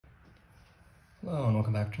Hello and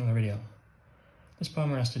welcome back to another video. This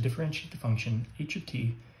problem we're asked to differentiate the function h of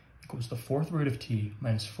t equals the fourth root of t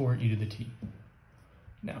minus 4e to the t.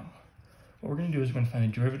 Now, what we're going to do is we're going to find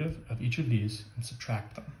the derivative of each of these and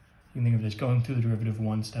subtract them. You can think of it as going through the derivative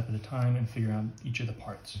one step at a time and figure out each of the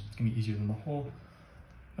parts. It's going to be easier than the whole.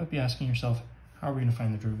 You might be asking yourself, how are we going to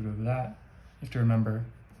find the derivative of that? You have to remember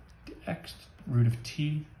the x root of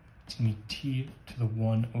t is going to be t to the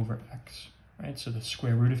 1 over x, right? So the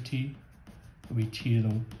square root of t will be t to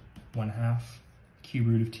the 1/2, cube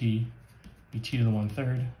root of t will be t to the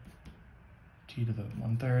 1/3, t to the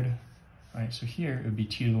 1/3. All right, so here it would be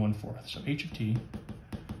t to the 1/4. So h of t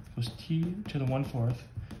equals t to the 1/4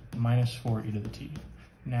 minus 4e to the t.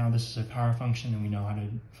 Now this is a power function and we know how to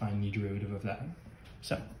find the derivative of that.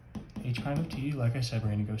 So h prime of t, like I said,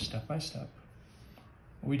 we're going to go step by step.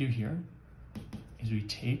 What we do here is we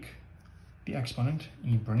take the exponent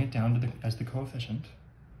and you bring it down to as the coefficient,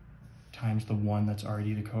 times the 1 that's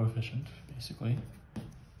already the coefficient, basically,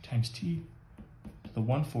 times t to the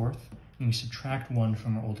 1/4, and we subtract 1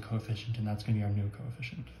 from our old coefficient, and that's going to be our new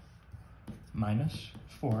coefficient, minus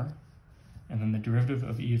 4, and then the derivative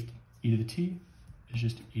of e to the t is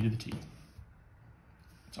just e to the t.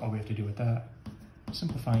 That's all we have to do with that.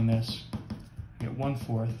 Simplifying this, we get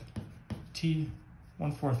 1/4 t,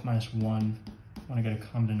 1/4 minus 1, I want to get a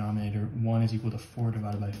common denominator, 1 is equal to 4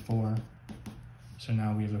 divided by 4. So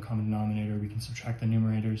now we have a common denominator, we can subtract the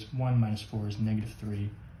numerators. 1 minus 4 is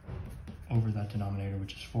 -3 over that denominator,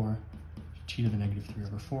 which is 4. T to the -3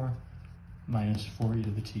 over 4, minus 4e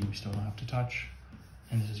to the t, we still don't have to touch.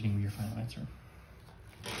 And this is going to be your final answer.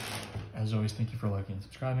 As always, thank you for liking and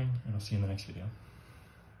subscribing, and I'll see you in the next video.